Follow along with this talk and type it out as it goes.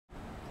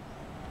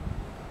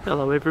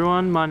Hello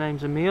everyone, my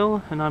name's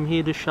Emil and I'm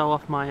here to show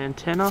off my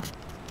antenna.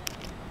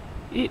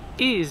 It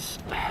is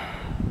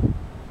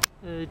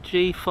a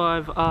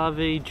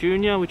G5RV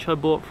Jr which I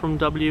bought from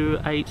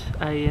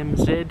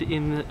W8AMZ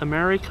in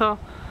America.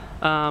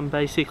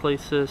 Basically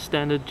it's a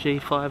standard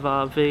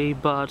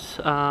G5RV, but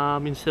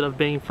instead of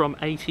being from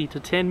 80 to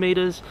 10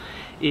 meters,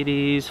 it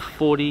is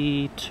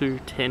 40 to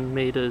 10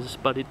 meters,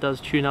 but it does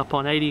tune up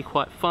on 80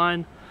 quite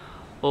fine.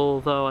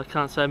 Although I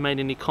can't say I made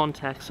any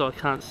contact, so I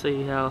can't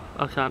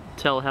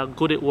tell how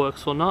good it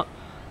works or not.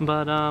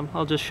 But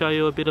I'll just show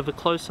you a bit of a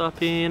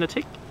close-up in a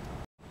tick.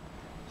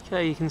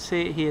 Okay, you can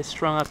see it here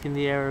strung up in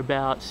the air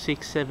about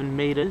 6-7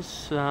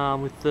 meters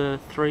with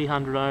the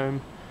 300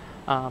 ohm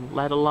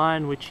ladder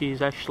line, which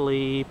is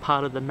actually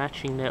part of the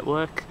matching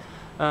network.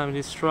 It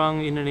is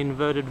strung in an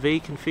inverted V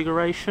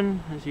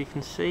configuration, as you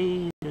can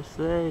see just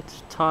there.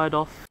 It's tied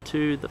off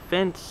to the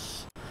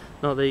fence.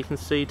 Not that you can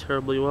see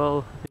terribly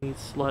well, I think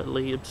it's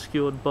slightly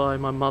obscured by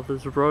my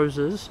mother's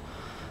roses,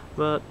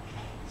 but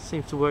it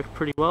seems to work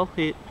pretty well.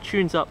 It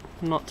tunes up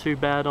not too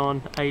bad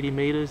on 80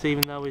 meters,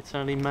 even though it's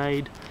only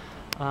made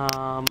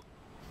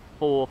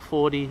for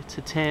 40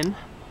 to 10.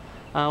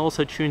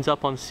 Also tunes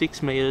up on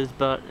 6 meters,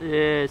 but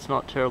yeah, it's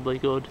not terribly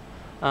good.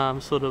 I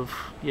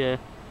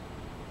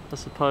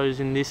suppose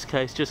in this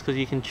case, just because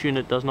you can tune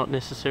it does not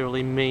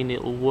necessarily mean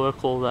it will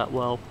work all that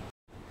well.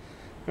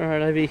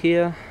 Alright, over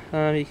here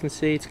you can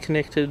see it's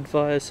connected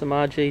via some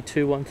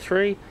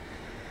RG213,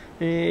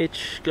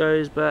 which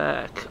goes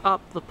back up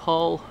the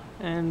pole,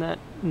 and that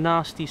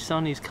nasty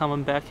sun is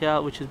coming back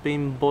out, which has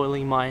been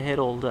boiling my head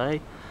all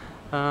day.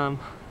 There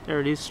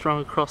it is,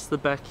 strung across the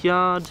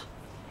backyard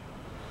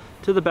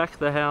to the back of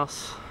the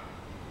house.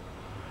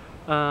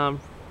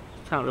 Can't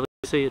really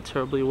see it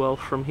terribly well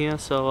from here,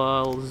 so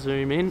I'll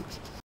zoom in.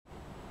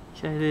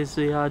 Okay, there's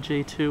the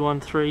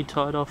RG213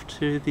 tied off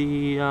to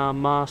the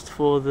mast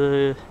for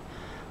the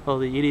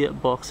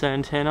idiot box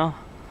antenna,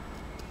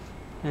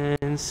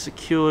 and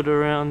secured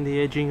around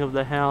the edging of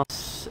the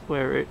house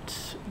where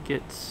it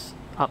gets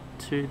up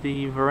to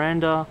the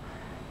veranda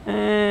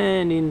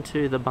and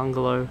into the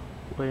bungalow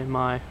where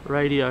my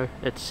radio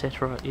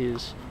etc.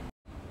 is.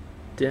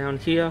 Down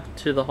here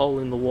to the hole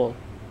in the wall.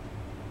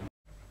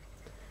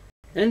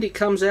 And it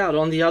comes out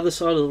on the other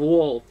side of the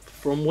wall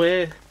from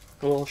where,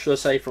 well, should I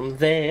say from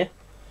there,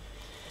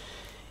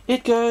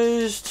 it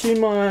goes to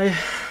my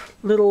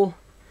little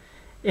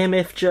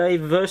MFJ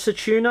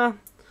VersaTuner.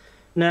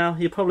 Now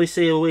you probably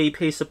see a wee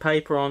piece of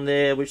paper on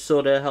there which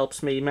sort of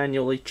helps me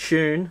manually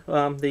tune.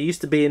 There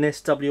used to be an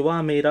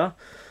SWR meter,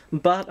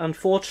 but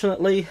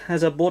unfortunately,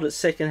 as I bought it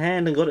second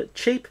hand and got it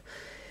cheap,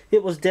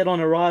 it was dead on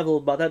arrival,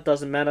 but that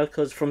doesn't matter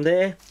because from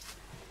there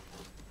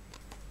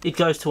it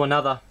goes to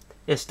another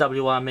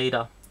SWR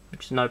meter,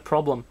 which is no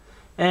problem.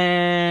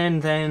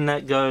 And then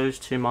that goes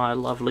to my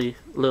lovely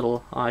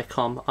little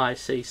Icom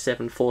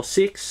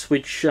IC-746,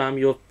 which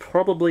you've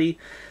probably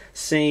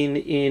seen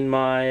in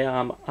my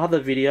other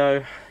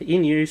video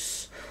in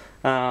use,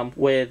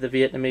 where the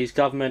Vietnamese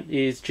government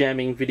is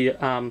jamming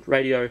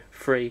Radio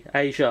Free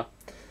Asia.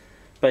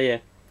 But yeah,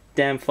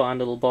 damn fine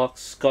little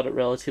box, got it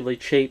relatively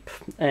cheap,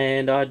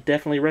 and I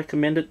definitely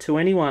recommend it to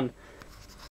anyone.